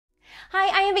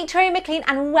I'm Victoria Maclean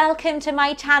and welcome to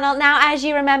my channel. Now, as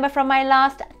you remember from my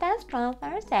last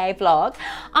Thursday vlog,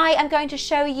 I am going to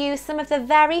show you some of the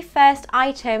very first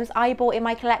items I bought in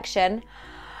my collection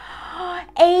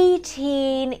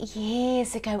 18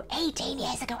 years ago. 18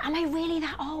 years ago. Am I really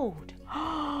that old?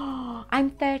 I'm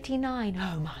 39.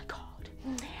 Oh my God.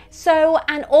 So,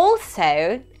 and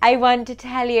also, I want to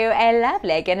tell you a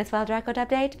lovely Guinness World Record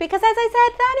update because, as I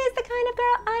said, that is the kind of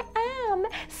girl I am.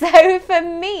 So for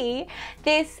me,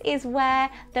 this is where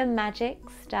the magic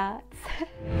starts.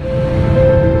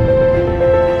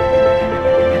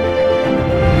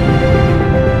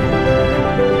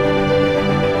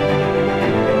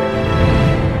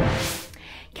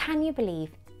 Can you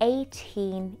believe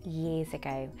 18 years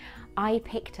ago, I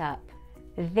picked up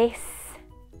this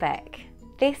book?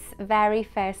 This very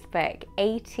first book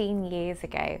 18 years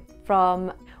ago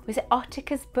from, was it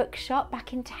Ottica's bookshop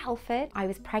back in Telford? I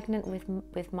was pregnant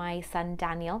with my son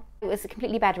Daniel. It was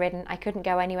completely bedridden. I couldn't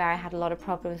go anywhere. I had a lot of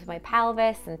problems with my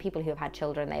pelvis, and people who have had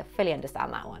children, they fully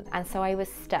understand that one. And so I was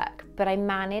stuck, but I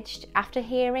managed, after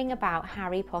hearing about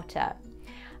Harry Potter,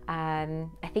 I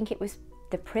think it was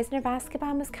The Prisoner of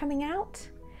Azkaban was coming out.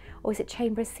 Or was it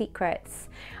Chamber of Secrets?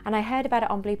 And I heard about it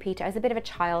on Blue Peter. I was a bit of a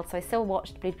child, so I still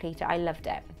watched Blue Peter. I loved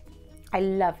it. I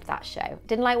loved that show.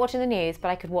 Didn't like watching the news, but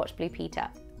I could watch Blue Peter.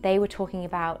 They were talking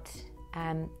about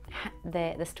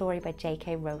the story by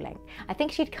J.K. Rowling. I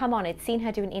think she'd come on, I'd seen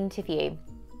her do an interview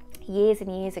years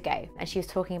and years ago, and she was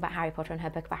talking about Harry Potter and her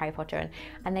book about Harry Potter,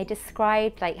 and they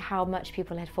described like how much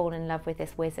people had fallen in love with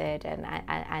this wizard and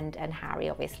Harry,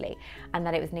 obviously, and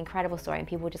that it was an incredible story and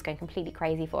people were just going completely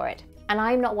crazy for it. And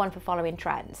I'm not one for following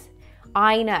trends.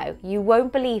 I know, you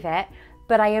won't believe it,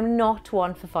 but I am not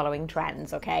one for following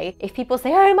trends, okay? If people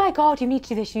say, oh my God, you need to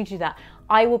do this, you need to do that,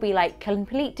 I will be like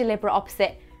complete deliberate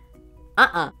opposite.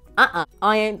 I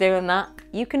ain't doing that.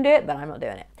 You can do it, but I'm not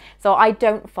doing it. So I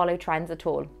don't follow trends at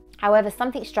all. However,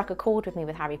 something struck a chord with me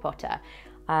with Harry Potter.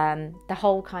 The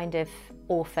whole kind of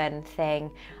orphan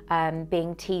thing,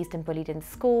 being teased and bullied in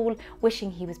school, wishing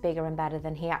he was bigger and better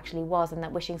than he actually was, and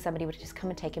that wishing somebody would just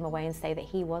come and take him away and say that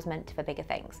he was meant for bigger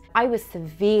things. I was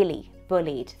severely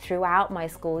bullied throughout my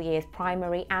school years,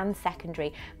 primary and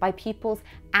secondary, by pupils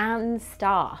and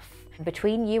staff.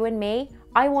 Between you and me,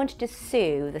 I wanted to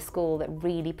sue the school that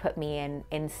really put me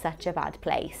in such a bad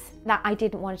place that I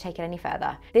didn't want to take it any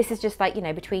further. This is just like, you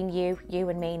know, between you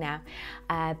and me now,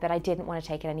 but I didn't want to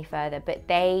take it any further. But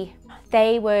they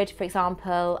would, for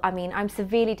example, I mean, I'm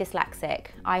severely dyslexic.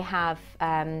 I have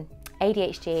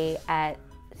ADHD,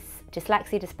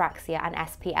 dyslexia, dyspraxia and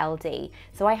SPLD.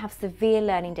 So I have severe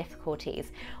learning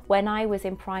difficulties. When I was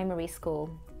in primary school,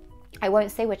 I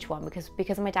won't say which one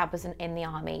because my dad wasn't in the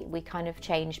army, we kind of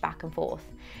changed back and forth.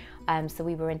 So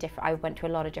we were in I went to a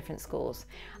lot of different schools.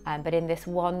 But in this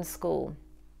one school,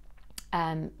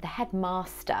 the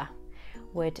headmaster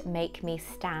would make me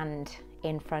stand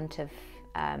in front of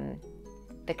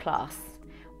the class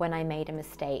when I made a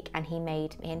mistake, and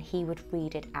he would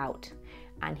read it out.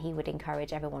 And he would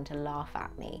encourage everyone to laugh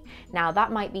at me. Now,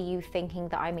 that might be you thinking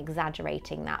that I'm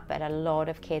exaggerating that, but a lot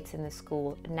of kids in the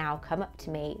school now come up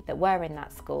to me that were in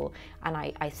that school, and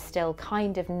I still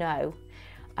kind of know,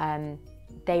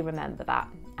 they remember that,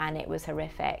 and it was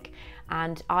horrific.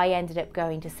 And I ended up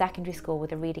going to secondary school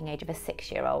with a reading age of a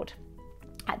 6-year-old.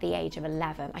 At the age of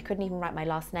 11, I couldn't even write my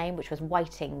last name, which was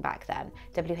Whiting back then,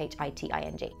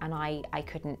 W-H-I-T-I-N-G, and I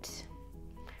couldn't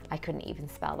even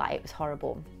spell that. It was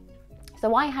horrible.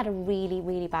 So I had a really,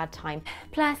 really bad time.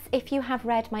 Plus, if you have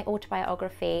read my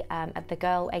autobiography of A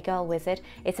Girl Wizard,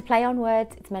 it's a play on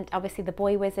words. It's meant, obviously, the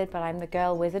boy wizard, but I'm the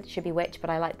girl wizard. It should be witch, but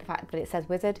I like the fact that it says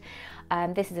wizard.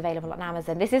 This is available on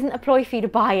Amazon. This isn't a ploy for you to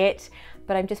buy it,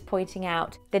 but I'm just pointing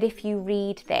out that if you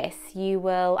read this, you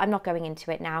will, I'm not going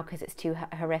into it now because it's too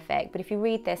horrific, but if you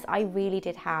read this, I really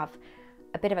did have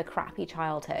a bit of a crappy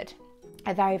childhood.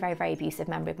 A very, very, very abusive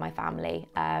member of my family.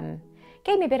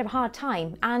 Gave me a bit of a hard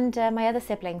time, and my other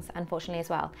siblings, unfortunately, as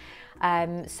well.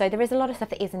 So there is a lot of stuff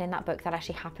that isn't in that book that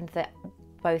actually happened that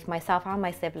both myself and my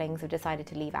siblings have decided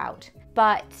to leave out.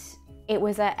 But it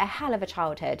was a hell of a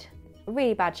childhood, a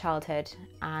really bad childhood,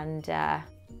 and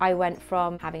I went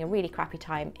from having a really crappy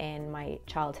time in my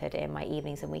childhood, in my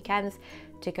evenings and weekends,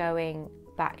 to going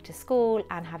back to school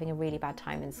and having a really bad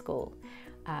time in school.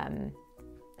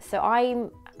 So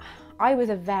I was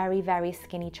a very, very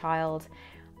skinny child.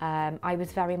 I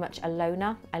was very much a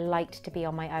loner. I liked to be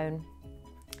on my own.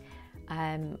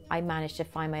 I managed to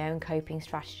find my own coping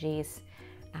strategies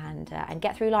and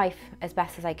get through life as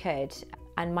best as I could.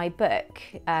 And my book,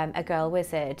 A Girl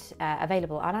Wizard,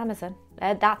 available on Amazon.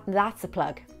 That's a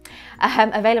plug.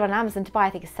 Available on Amazon to buy. I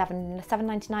think it's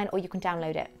 $7.99, or you can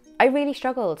download it. I really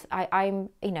struggled.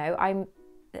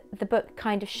 The book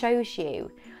kind of shows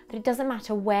you that it doesn't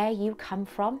matter where you come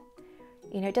from.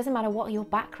 It doesn't matter what your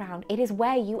background, it is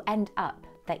where you end up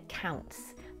that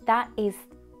counts. That is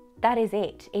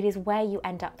it. It is where you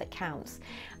end up that counts.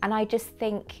 And I just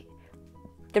think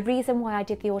the reason why I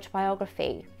did the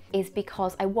autobiography is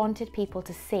because I wanted people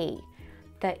to see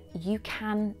that you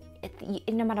can,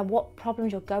 no matter what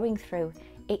problems you're going through,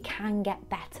 it can get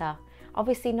better.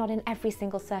 Obviously not in every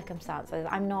single circumstance.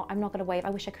 I'm not going to wave, I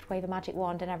wish I could wave a magic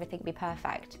wand and everything be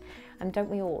perfect. And don't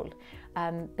we all?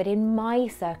 But in my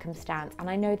circumstance, and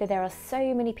I know that there are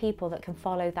so many people that can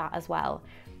follow that as well,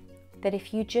 that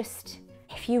if you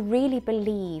really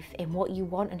believe in what you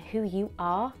want and who you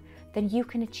are, then you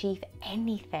can achieve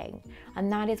anything.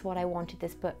 And that is what I wanted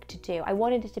this book to do. I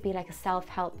wanted it to be like a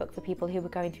self-help book for people who were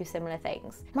going through similar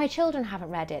things. My children haven't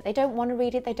read it. They don't want to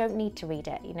read it. They don't need to read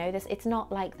it. It's not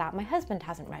like that. My husband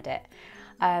hasn't read it.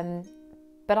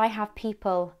 But I have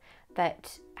people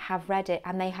that have read it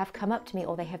and they have come up to me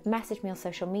or they have messaged me on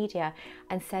social media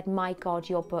and said, my God,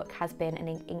 your book has been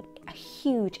a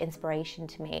huge inspiration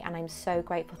to me, and I'm so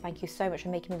grateful. Thank you so much for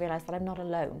making me realise that I'm not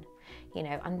alone,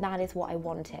 and that is what I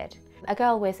wanted. A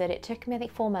Girl Wizard, it took me I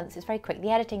think 4 months. It's very quick.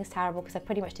 The editing is terrible because I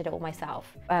pretty much did it all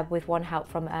myself, with one help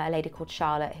from a lady called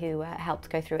Charlotte who helped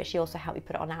go through it. She also helped me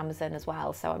put it on Amazon as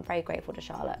well, so I'm very grateful to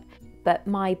Charlotte. But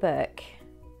my book,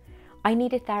 I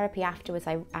needed therapy afterwards.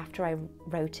 After I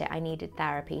wrote it, I needed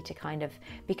therapy to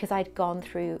because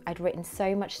I'd written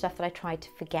so much stuff that I tried to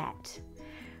forget,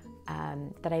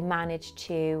 that I managed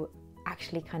to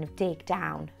actually kind of dig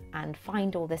down and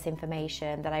find all this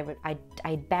information that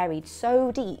I'd buried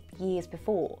so deep years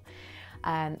before,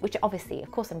 which obviously, of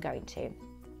course I'm going to.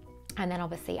 And then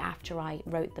obviously after I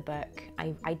wrote the book,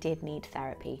 I did need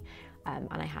therapy. And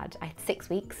I had 6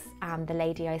 weeks, and the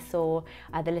lady I saw,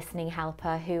 the listening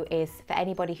helper, who is, for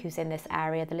anybody who's in this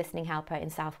area, the listening helper in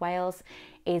South Wales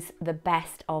is the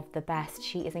best of the best.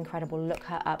 She is incredible. Look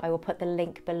her up. I will put the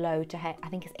link below to her, I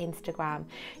think it's Instagram.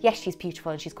 Yes, she's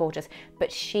beautiful and she's gorgeous,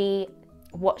 but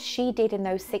what she did in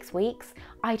those 6 weeks,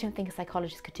 I don't think a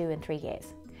psychologist could do in 3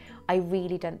 years. I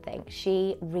really don't think.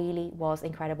 She really was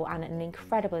incredible and an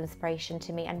incredible inspiration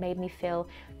to me, and made me feel,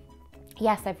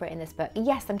 yes, I've written this book.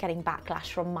 Yes, I'm getting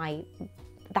backlash from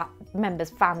that member's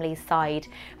family's side,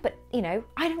 but I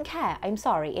don't care. I'm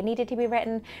sorry. It needed to be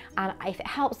written, and if it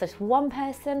helps just one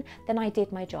person, then I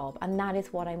did my job, and that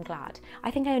is what I'm glad.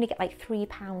 I think I only get like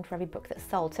 £3 for every book that's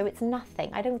sold, so it's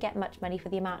nothing. I don't get much money for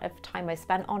the amount of time I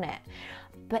spent on it,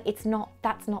 but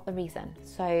that's not the reason.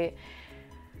 So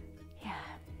yeah.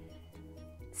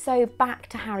 So back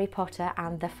to Harry Potter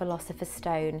and the Philosopher's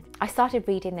Stone. I started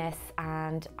reading this,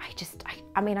 and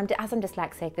I'm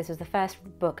dyslexic, this was the first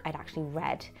book I'd actually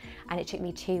read, and it took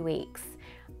me 2 weeks.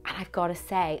 And I've got to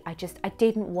say, I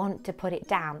didn't want to put it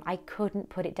down. I couldn't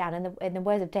put it down. In the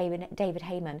words of David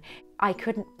Heyman, I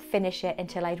couldn't finish it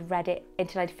until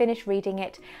I'd finished reading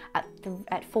it at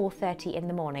 4:30 in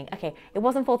the morning. Okay, it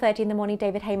wasn't 4:30 in the morning,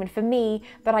 David Heyman, for me,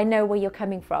 but I know where you're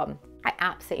coming from. I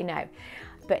absolutely know.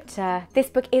 But this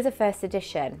book is a first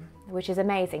edition, which is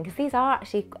amazing, because these are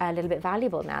actually a little bit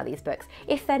valuable now, these books,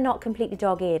 if they're not completely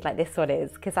dog-eared like this one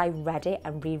is, because I read it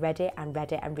and reread it and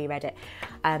read it and reread it.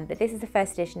 But this is the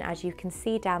first edition. As you can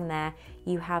see down there,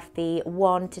 you have the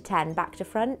 1 to 10 back to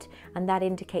front, and that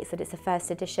indicates that it's a first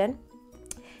edition.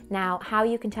 Now, how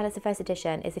you can tell it's a first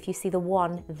edition is if you see the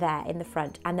 1 there in the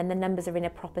front, and then the numbers are in a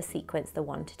proper sequence, the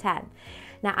 1 to 10.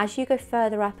 Now, as you go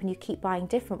further up and you keep buying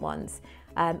different ones,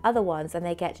 other ones, and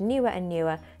they get newer and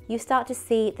newer, you start to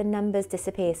see the numbers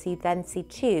disappear. So you then see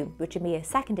 2, which would be a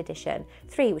second edition,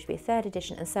 3, which would be a third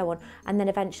edition, and so on. And then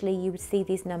eventually you would see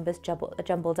these numbers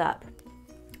jumbled up,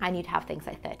 and you'd have things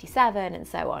like 37 and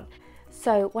so on.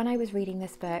 So when I was reading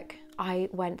this book, I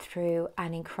went through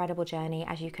an incredible journey,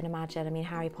 as you can imagine. I mean,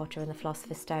 Harry Potter and the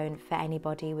Philosopher's Stone, for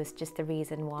anybody, was just the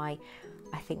reason why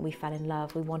I think we fell in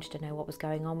love. We wanted to know what was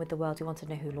going on with the world. We wanted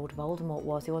to know who Lord Voldemort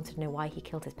was. We wanted to know why he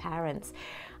killed his parents,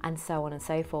 and so on and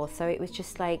so forth. So it was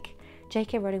just like,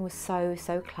 J.K. Rowling was so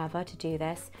clever to do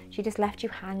this. She just left you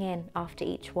hanging after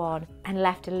each one and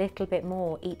left a little bit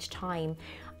more each time.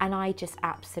 And I just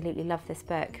absolutely love this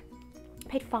book. I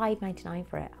paid $5.99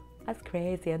 for it. That's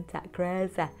crazy, isn't that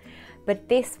crazy? But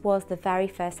this was the very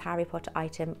first Harry Potter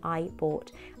item I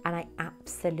bought, and I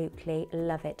absolutely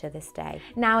love it to this day.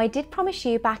 Now, I did promise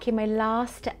you back in my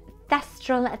last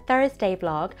Thestral Thursday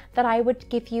vlog that I would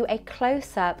give you a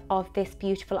close-up of this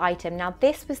beautiful item. Now,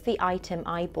 this was the item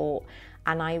I bought,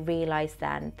 and I realised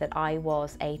then that I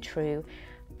was a true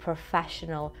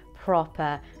professional,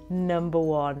 proper,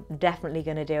 #1, definitely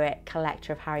going to do it,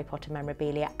 collector of Harry Potter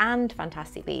memorabilia and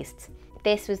Fantastic Beasts.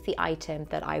 This was the item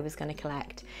that I was going to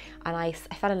collect, and I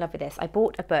fell in love with this. I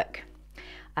bought a book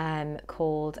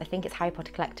called, I think it's Harry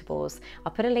Potter Collectibles.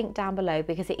 I'll put a link down below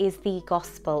because it is the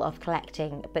gospel of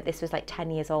collecting, but this was like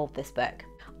 10 years old, this book.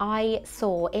 I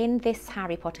saw in this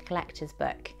Harry Potter collector's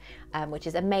book, which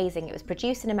is amazing. It was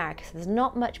produced in America, so there's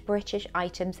not much British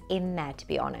items in there, to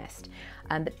be honest.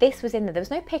 But this was in there. There was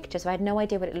no picture, so I had no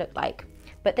idea what it looked like.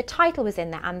 But the title was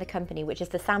in there and the company, which is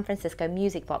the San Francisco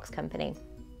Music Box Company.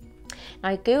 Now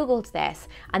I googled this,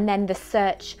 and then the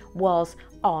search was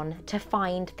on to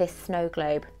find this snow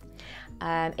globe.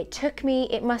 It took me,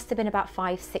 it must have been about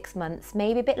 5-6 months,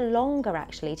 maybe a bit longer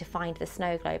actually, to find the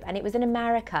snow globe, and it was in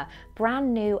America,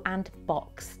 brand new and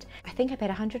boxed. I think I paid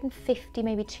 150,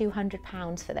 maybe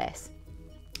 £200 for this.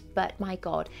 But my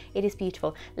God, it is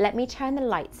beautiful. Let me turn the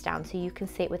lights down so you can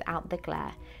see it without the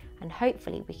glare, and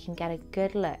hopefully we can get a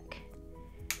good look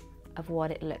of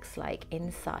what it looks like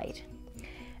inside.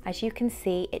 As you can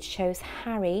see, it shows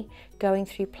Harry going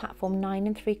through platform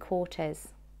 9 3/4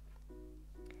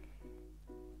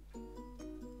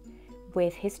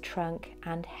 with his trunk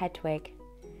and Hedwig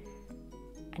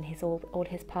and all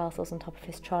his parcels on top of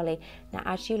his trolley. Now,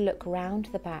 as you look round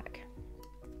the back,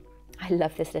 I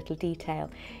love this little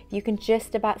detail. You can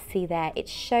just about see there, it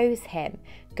shows him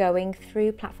going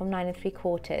through platform 9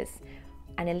 3/4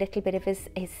 and a little bit of his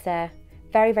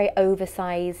very, very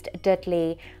oversized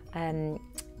Dudley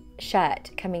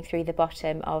shirt coming through the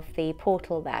bottom of the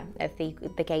portal there, of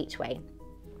the gateway.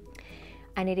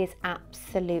 And it is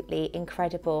absolutely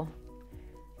incredible.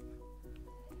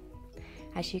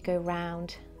 As you go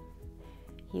round,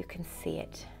 you can see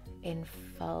it in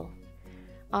full.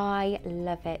 I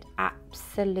love it,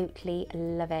 absolutely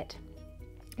love it.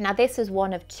 Now this was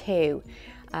one of two.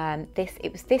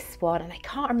 It was this one, and I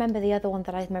can't remember the other one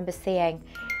that I remember seeing.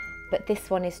 But this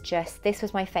one is this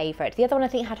was my favourite. The other one I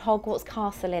think had Hogwarts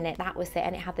Castle in it, that was it,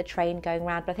 and it had the train going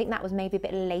round, but I think that was maybe a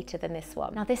bit later than this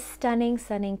one. Now this stunning,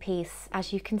 stunning piece,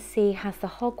 as you can see, has the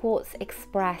Hogwarts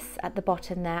Express at the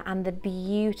bottom there and the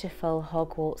beautiful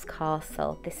Hogwarts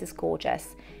Castle. This is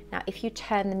gorgeous. Now if you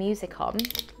turn the music on,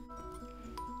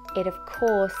 it of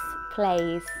course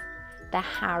plays the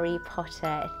Harry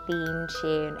Potter theme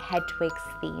tune, Hedwig's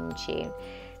theme tune.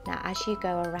 Now as you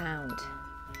go around,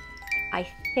 I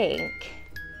think,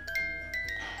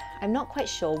 I'm not quite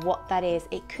sure what that is.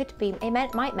 It could be, it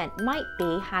might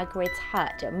be Hagrid's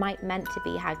hut. It might meant to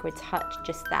be Hagrid's hut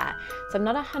just there. So I'm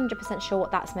not 100% sure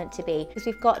what that's meant to be, because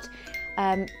we've got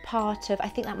part of, I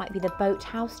think that might be the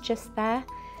boathouse just there.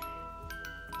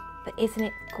 But isn't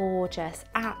it gorgeous?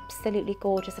 Absolutely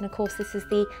gorgeous. And of course this is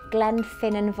the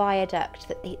Glenfinnan viaduct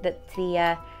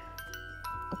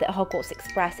that Hogwarts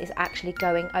Express is actually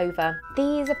going over.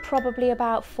 These are probably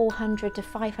about £400 to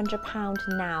 £500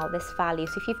 now, this value.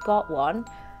 So if you've got one,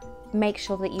 make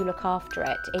sure that you look after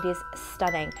it. It is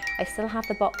stunning. I still have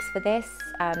the box for this.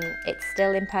 It's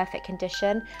still in perfect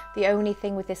condition. The only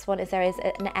thing with this one is there is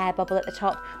an air bubble at the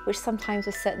top, which sometimes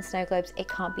with certain snow globes, it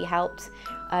can't be helped.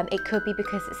 It could be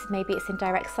because maybe it's in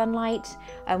direct sunlight,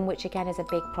 which again is a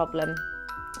big problem.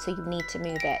 So you need to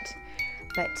move it.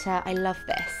 But I love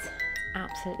this.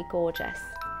 Absolutely gorgeous.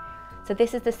 So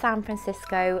this is the San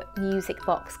Francisco Music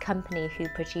Box Company who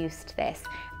produced this,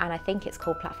 and I think it's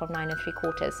called platform 9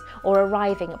 3/4, or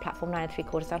arriving at platform 9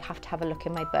 3/4. I'll have to have a look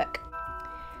in my book.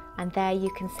 And there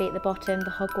you can see at the bottom,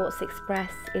 the Hogwarts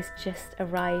Express is just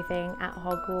arriving at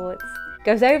Hogwarts.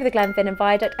 Goes over the Glenfinnan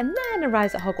Viaduct and then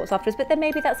arrives at Hogwarts afterwards, but then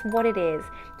maybe that's what it is.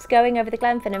 It's going over the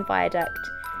Glenfinnan Viaduct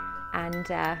and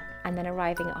then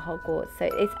arriving at Hogwarts. So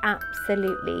it's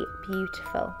absolutely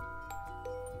beautiful.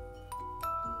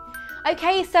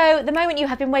 Okay, so the moment you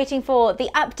have been waiting for, the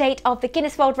update of the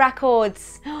Guinness World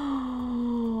Records.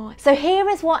 So here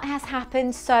is what has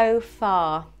happened so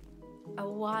far. A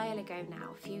while ago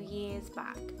now, a few years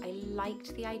back, I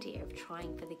liked the idea of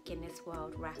trying for the Guinness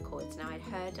World Records. Now I'd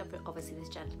heard of, obviously, this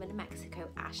gentleman in Mexico,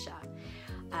 Asher,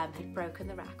 had broken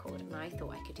the record, and I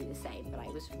thought I could do the same, but I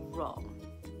was wrong.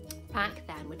 Back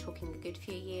then, we're talking a good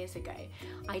few years ago,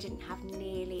 I didn't have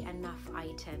nearly enough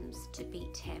items to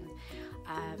beat him.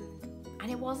 And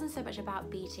it wasn't so much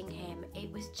about beating him,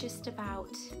 it was just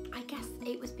about, I guess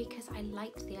it was because I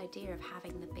liked the idea of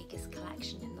having the biggest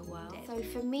collection in the world. So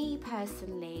for me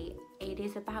personally, it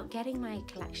is about getting my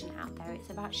collection out there. It's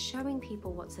about showing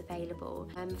people what's available.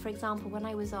 For example, when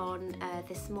I was on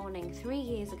this morning 3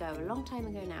 years ago, a long time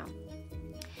ago now,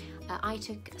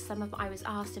 I was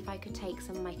asked if I could take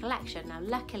some of my collection. Now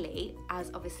luckily,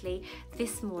 as obviously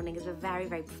this morning is a very,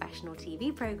 very professional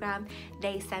TV program,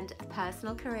 they sent a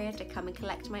personal courier to come and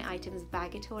collect my items,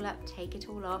 bag it all up, take it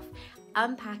all off,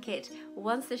 unpack it.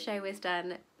 Once the show was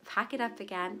done, pack it up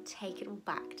again, take it all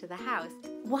back to the house.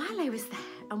 While I was there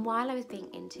and while I was being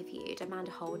interviewed,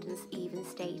 Amanda Holden's even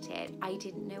stated, I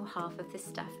didn't know half of this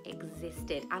stuff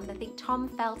existed. And I think Tom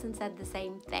Felton said the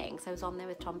same thing. So I was on there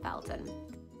with Tom Felton.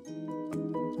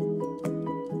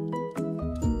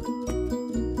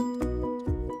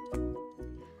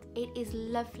 It is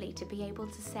lovely to be able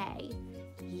to say,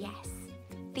 yes,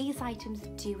 these items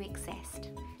do exist.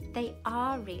 They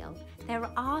are real. There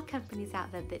are companies out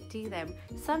there that do them.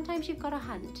 Sometimes you've got to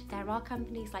hunt. There are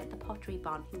companies like the Pottery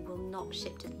Barn who will not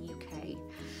ship to the UK.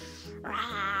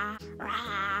 Rah,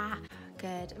 rah.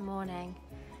 Good morning.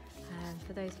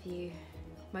 For those of you,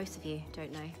 most of you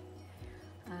don't know,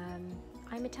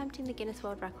 I'm attempting the Guinness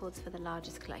World Records for the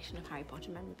largest collection of Harry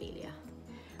Potter memorabilia.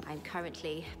 I'm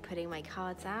currently putting my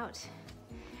cards out.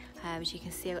 As you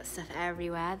can see, I've got stuff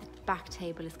everywhere. The back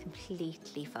table is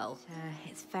completely full.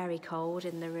 It's very cold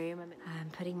in the room. I'm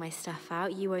putting my stuff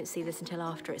out. You won't see this until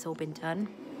after it's all been done.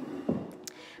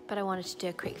 But I wanted to do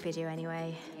a quick video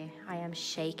anyway. I am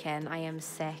shaken, I am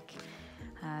sick.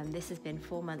 This has been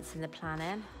 4 months in the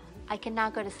planning. I can now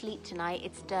go to sleep tonight,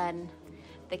 it's done.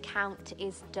 The count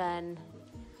is done.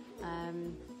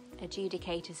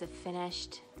 Adjudicators have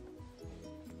finished.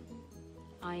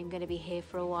 I'm going to be here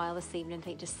for a while this evening, I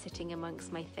think, just sitting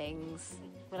amongst my things.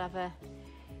 We'll have a,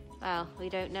 well, we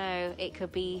don't know. It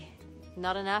could be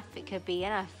not enough, it could be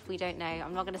enough. We don't know.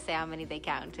 I'm not going to say how many they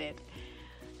counted.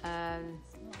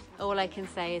 All I can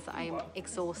say is I'm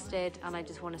exhausted and I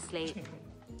just want to sleep.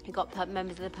 We've got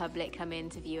members of the public come in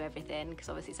to view everything because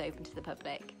obviously it's open to the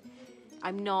public.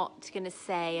 I'm not going to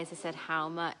say, as I said, how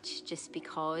much, just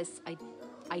because I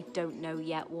don't know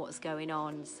yet what's going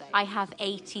on. So I have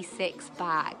 86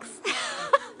 bags.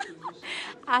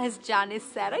 As Janice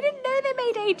said, I didn't know they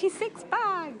made 86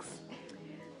 bags.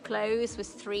 Clothes was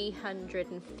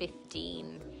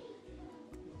 315.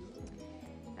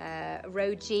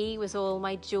 Row G was all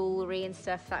my jewellery and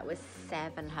stuff. That was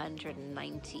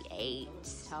 798.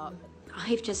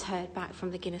 I've just heard back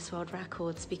from the Guinness World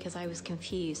Records because I was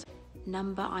confused.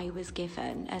 Number I was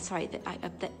given,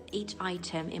 that each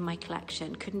item in my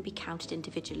collection couldn't be counted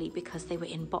individually because they were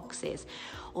in boxes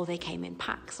or they came in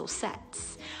packs or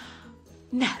sets.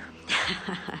 No.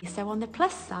 So on the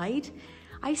plus side,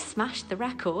 I smashed the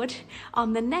record.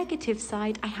 On the negative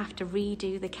side, I have to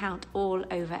redo the count all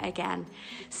over again.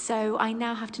 So I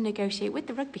now have to negotiate with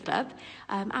the rugby club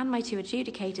and my 2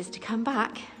 adjudicators to come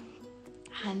back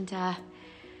and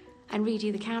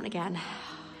redo the count again.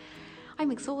 I'm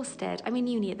exhausted. I'm in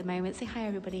uni at the moment. Say hi,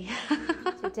 everybody.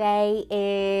 Today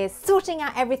is sorting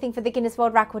out everything for the Guinness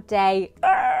World Record Day.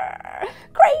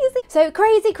 Crazy. So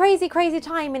crazy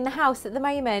time in the house at the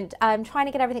moment. I'm trying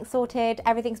to get everything sorted.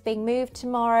 Everything's being moved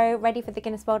tomorrow, ready for the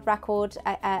Guinness World Record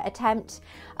attempt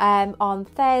on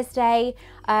Thursday.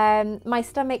 My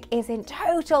stomach is in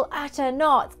total utter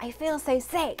knots. I feel so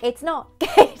sick. It's not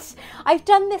good. I've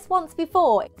done this once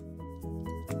before.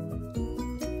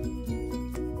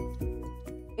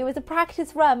 It was a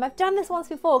practice run. I've done this once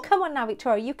before. Come on now,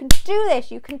 Victoria. You can do this.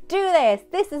 You can do this.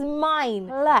 This is mine.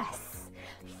 Plus,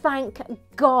 thank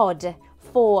God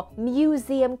for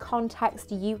Museum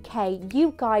Context UK.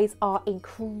 You guys are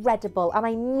incredible. And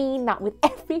I mean that with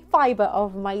every fibre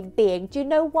of my being. Do you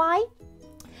know why?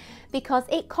 Because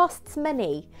it costs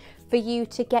money for you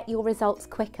to get your results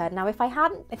quicker. Now, if I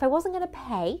wasn't going to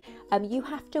pay, you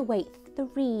have to wait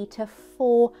 3 to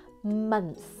 4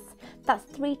 months. That's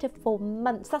 3 to 4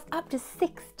 months. That's up to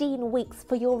 16 weeks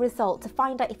for your result to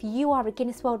find out if you are a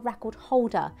Guinness World Record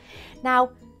holder.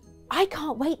 Now, I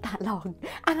can't wait that long,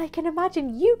 and I can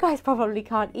imagine you guys probably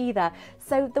can't either.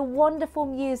 So the wonderful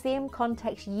Museum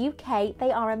Context UK, they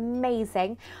are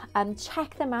amazing.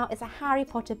 Check them out. It's a Harry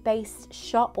Potter based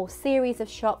shop or series of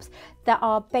shops that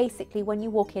are basically, when you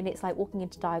walk in, it's like walking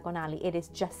into Diagon Alley. It is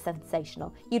just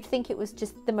sensational. You'd think it was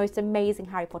just the most amazing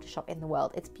Harry Potter shop in the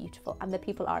world. It's beautiful and the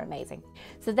people are amazing.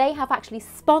 So they have actually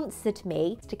sponsored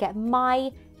me to get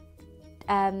my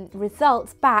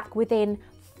results back within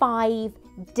 5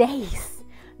 days,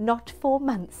 not 4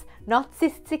 months, not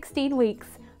 16 weeks,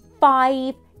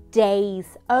 5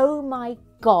 days. Oh my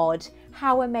God,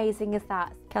 how amazing is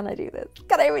that? Can I do this?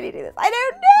 Can I really do this? I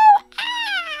don't know.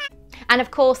 And of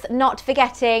course, not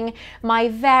forgetting my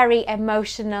very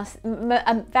emotionally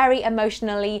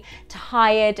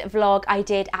tired vlog I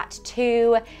did at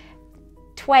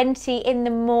 2:20 in the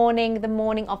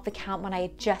morning of the count, when I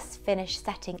had just finished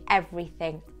setting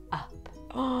everything up.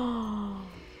 Oh.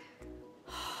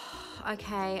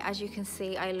 Okay, as you can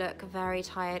see, I look very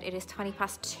tired. It is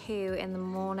 2:20 in the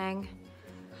morning.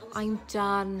 I'm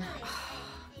done.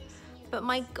 But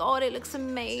my God, it looks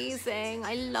amazing.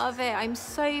 I love it. I'm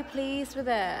so pleased with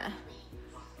it.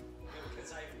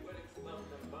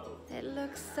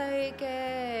 looks so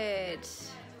good.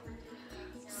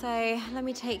 So let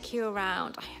me take you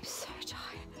around. I am so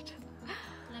tired.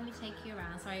 Let me take you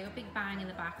around. Sorry, got a big bang in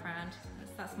the background.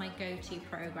 That's my go-to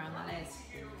program, that is.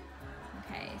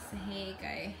 Okay, so here you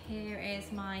go. Here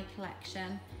is my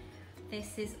collection.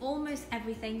 This is almost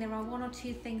everything. There are one or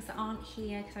two things that aren't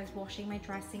here because I was washing my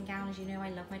dressing gown. As you know, I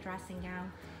love my dressing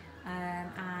gown.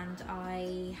 And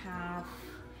I have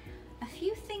a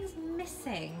few things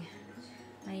missing.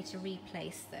 I need to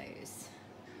replace those.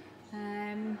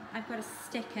 I've got a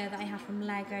sticker that I have from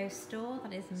Lego store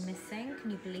that is missing.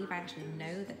 Can you believe I actually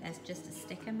know that there's just a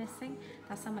sticker missing?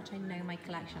 That's how much I know my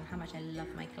collection, how much I love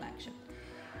my collection.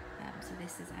 So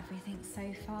this is everything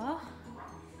so far.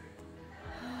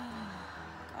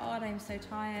 God, I'm so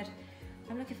tired.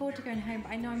 I'm looking forward to going home,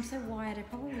 but I know I'm so wired I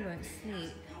probably won't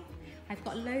sleep. I've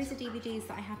got loads of DVDs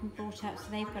that I haven't brought up, so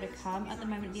they've got to come. At the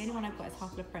moment, the only one I've got is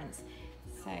Half-Blood Prince.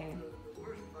 So,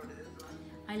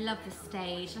 I love the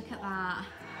stage. Look at that.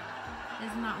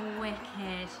 Isn't that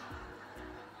wicked?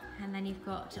 And then you've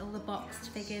got all the boxed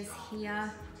figures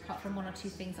here, apart from one or two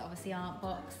things that obviously aren't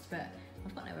boxed, but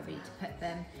I've got nowhere really to put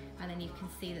them. And then you can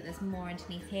see that there's more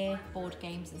underneath here, board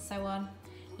games and so on,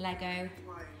 Lego.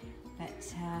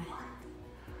 But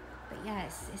yeah,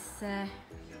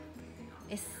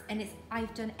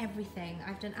 I've done everything.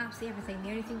 I've done absolutely everything. The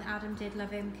only thing that Adam did,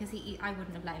 love him, because I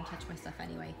wouldn't have let him touch my stuff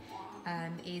anyway,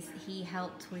 is he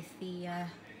helped with the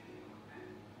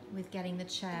with getting the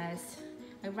chairs.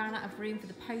 I ran out of room for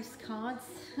the postcards,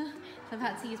 so I've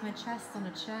had to use my chest on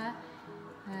a chair.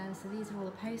 So these are all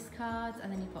the postcards,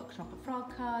 and then you've got Chocolate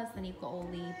Frog cards, then you've got all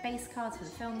the base cards for the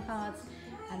film cards,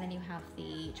 and then you have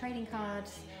the trading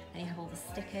cards, and you have all the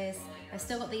stickers. I've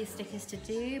still got these stickers to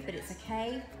do, but it's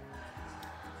okay.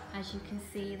 As you can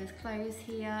see, there's clothes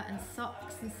here and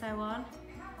socks and so on.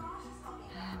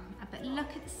 But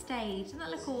look at the stage, doesn't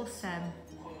that look awesome?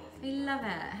 We love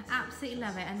it, absolutely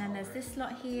love it. And then there's this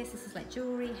lot here, so this is like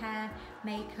jewellery, hair,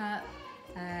 makeup,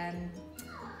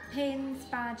 pins,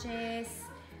 badges,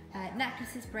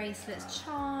 necklaces, bracelets,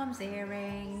 charms,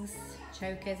 earrings,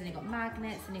 chokers, and you've got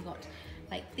magnets, and you've got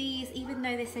like these, even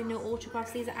though they say no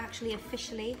autographs, these are actually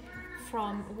officially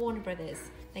from Warner Brothers.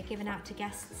 They're given out to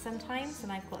guests sometimes,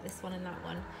 and I've got this one and that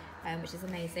one, which is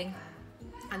amazing.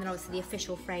 And then obviously the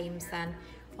official frames then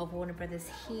of Warner Brothers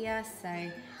here. So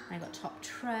I got top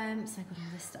trumps, I got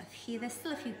all this stuff here. There's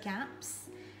still a few gaps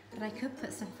that I could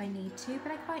put stuff if I need to,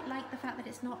 but I quite like the fact that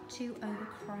it's not too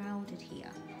overcrowded here.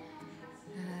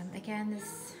 Again,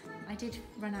 I did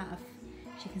run out of,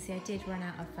 as you can see, I did run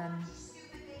out of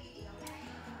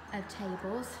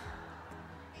tables,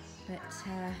 but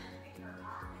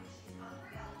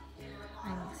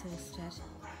I'm exhausted.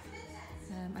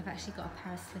 I've actually got a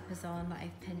pair of slippers on that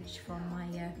I've pinched from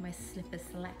my slipper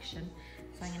selection,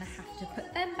 so I'm going to have to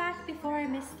put them back before I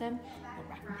miss them. Got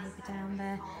wrapping paper down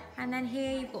there, and then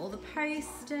here you've got all the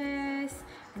posters,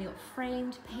 and you've got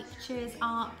framed pictures,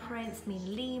 art prints, me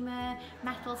and Lima,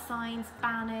 metal signs,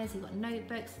 banners. You've got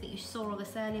notebooks. I think you saw all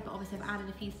this earlier, but obviously I've added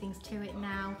a few things to it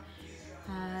now.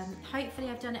 Hopefully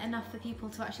I've done it enough for people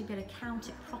to actually be able to count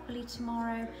it properly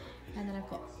tomorrow. And then I've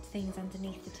got things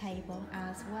underneath the table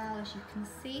as well, as you can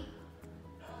see.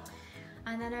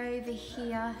 And then over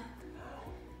here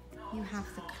you have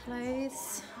the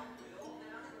clothes.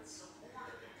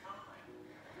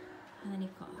 And then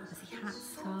you've got obviously hats,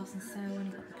 scarves and so on.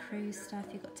 You've got the crew stuff,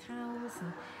 you've got towels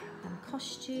and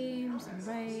costumes and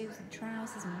robes and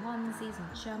trousers and onesies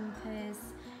and jumpers.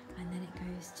 And then it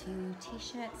goes to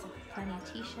t-shirts. I've got plenty of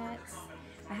t-shirts.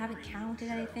 I haven't counted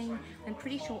anything. I'm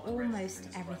pretty sure almost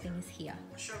everything is here.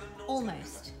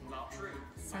 Almost.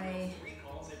 So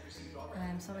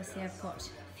obviously I've got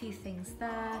a few things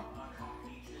there.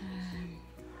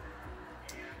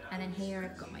 And then here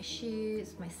I've got my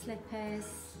shoes, my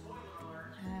slippers,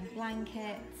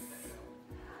 blankets,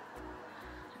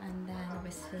 and then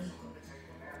obviously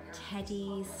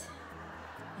teddies.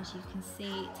 As you can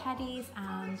see, teddies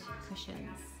and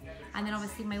cushions. And then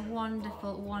obviously my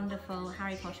wonderful, wonderful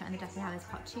Harry Potter and the Deathly Hallows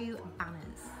Part 2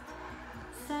 banners.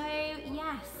 So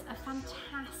yes, a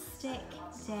fantastic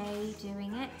day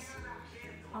doing it.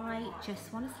 I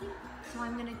just want to sleep. So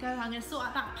I'm going to sort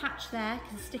out that patch there,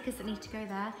 because the stickers that need to go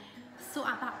there. Sort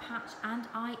out that patch and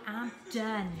I am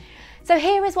done. So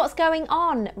here is what's going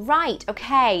on. Right,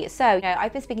 okay, so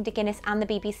I've been speaking to Guinness and the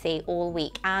BBC all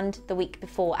week and the week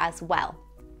before as well.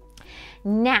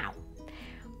 Now,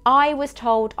 I was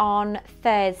told on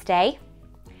Thursday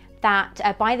that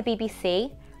by the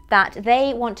BBC that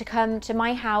they want to come to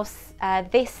my house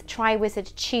this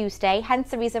Triwizard Tuesday,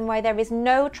 hence the reason why there is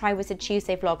no Triwizard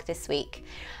Tuesday vlog this week.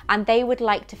 And they would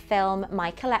like to film my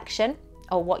collection,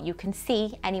 or what you can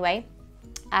see anyway,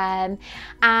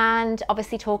 and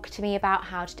obviously talk to me about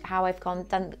how I've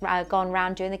gone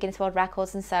around doing the Guinness World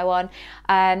Records and so on.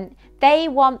 They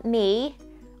wanted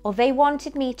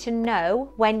me to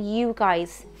know when you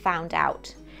guys found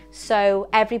out, so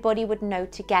everybody would know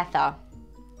together.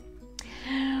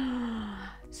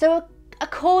 So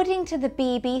according to the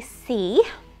BBC,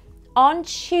 on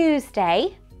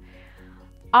Tuesday,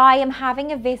 I am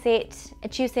having a visit, a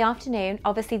Tuesday afternoon.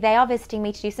 Obviously, they are visiting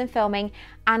me to do some filming,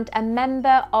 and a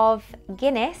member of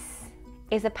Guinness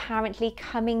is apparently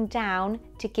coming down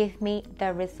to give me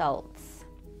the results.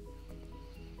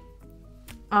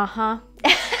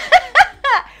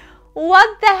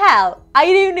 What the hell? I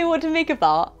don't know what to make of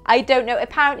that. I don't know.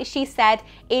 Apparently, she said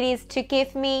it is to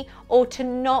give me or to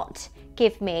not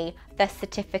give me the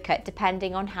certificate,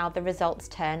 depending on how the results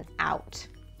turn out.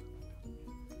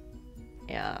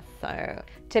 Yeah, so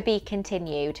to be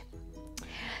continued.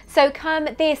 So come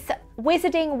this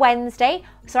Wizarding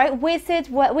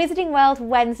World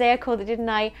Wednesday, I called it, didn't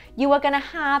I? You are going to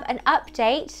have an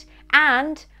update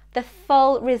and the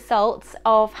full results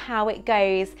of how it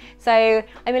goes. So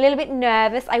I'm a little bit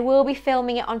nervous. I will be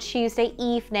filming it on Tuesday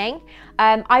evening.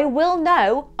 I will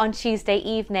know on Tuesday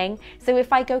evening. So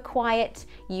if I go quiet,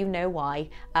 you know why.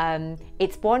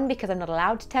 It's one, because I'm not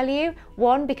allowed to tell you.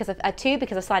 One, because two,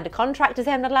 because I've signed a contract to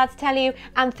say I'm not allowed to tell you.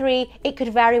 And three, it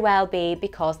could very well be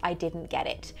because I didn't get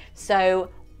it. So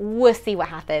we'll see what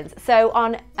happens. So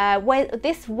on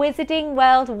this Wizarding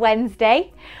World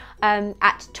Wednesday,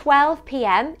 at 12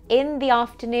 p.m. in the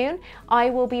afternoon,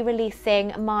 I will be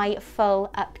releasing my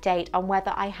full update on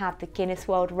whether I have the Guinness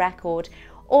World Record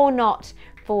or not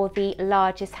for the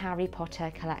largest Harry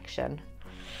Potter collection.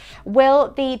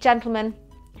 Will the gentleman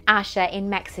Asher in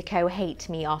Mexico hate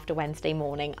me after Wednesday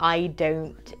morning? I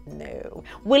don't know.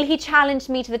 Will he challenge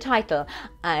me to the title?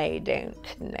 I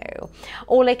don't know.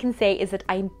 All I can say is that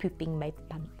I'm pooping my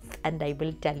pants, and I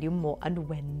will tell you more on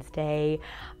Wednesday.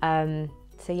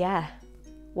 So yeah,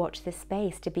 watch this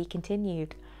space, to be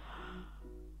continued.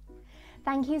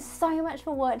 Thank you so much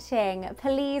for watching.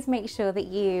 Please make sure that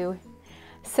you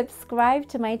subscribe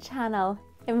to my channel,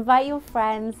 invite your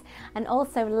friends, and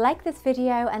also like this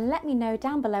video and let me know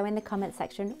down below in the comment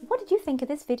section, what did you think of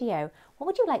this video? What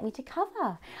would you like me to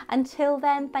cover? Until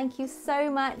then, thank you so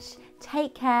much.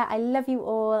 Take care. I love you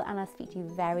all, and I'll speak to you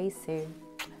very soon.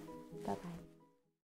 Bye-bye.